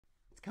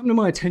Come to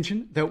my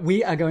attention that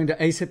we are going to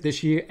ACEP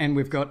this year, and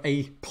we've got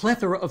a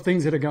plethora of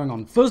things that are going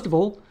on. First of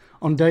all,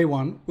 on day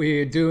one,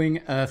 we're doing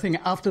a thing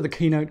after the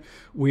keynote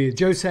with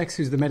Joe Sachs,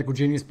 who's the medical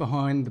genius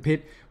behind the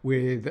pit,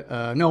 with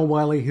Noel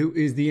Wiley, who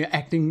is the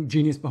acting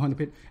genius behind the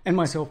pit, and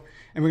myself.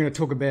 And we're going to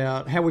talk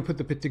about how we put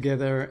the pit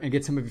together and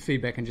get some of your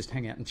feedback and just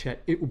hang out and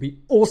chat. It will be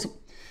awesome.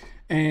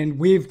 And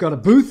we've got a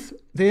booth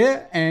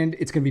there, and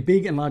it's going to be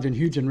big and large and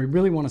huge, and we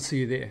really want to see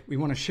you there. We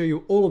want to show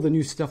you all of the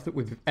new stuff that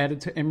we've added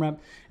to EMRAP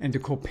and to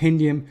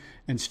Corpendium,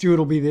 and Stuart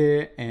will be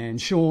there,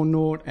 and Sean,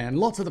 Nordt, and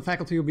lots of the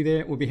faculty will be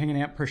there. We'll be hanging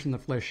out, fresh in the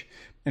flesh,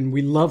 and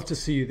we love to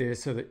see you there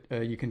so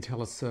that you can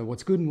tell us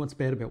what's good and what's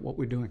bad about what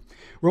we're doing.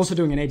 We're also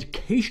doing an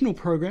educational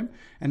program,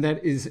 and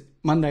that is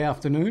Monday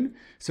afternoon.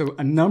 So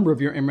a number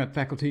of your EMRAP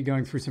faculty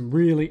going through some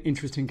really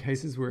interesting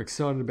cases. We're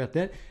excited about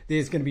that.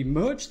 There's going to be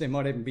merch. There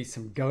might even be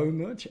some Go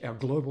merch, our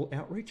global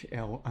outreach,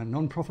 our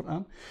non-profit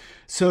arm.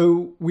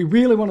 So we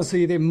really want to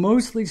see you there,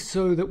 mostly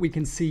so that we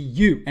can see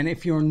you. And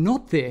if you're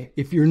not there,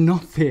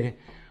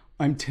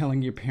 I'm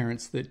telling your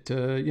parents that,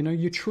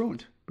 you're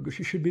truant, because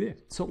you should be there.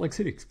 Salt Lake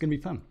City, it's going to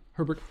be fun.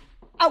 Herbert,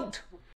 out!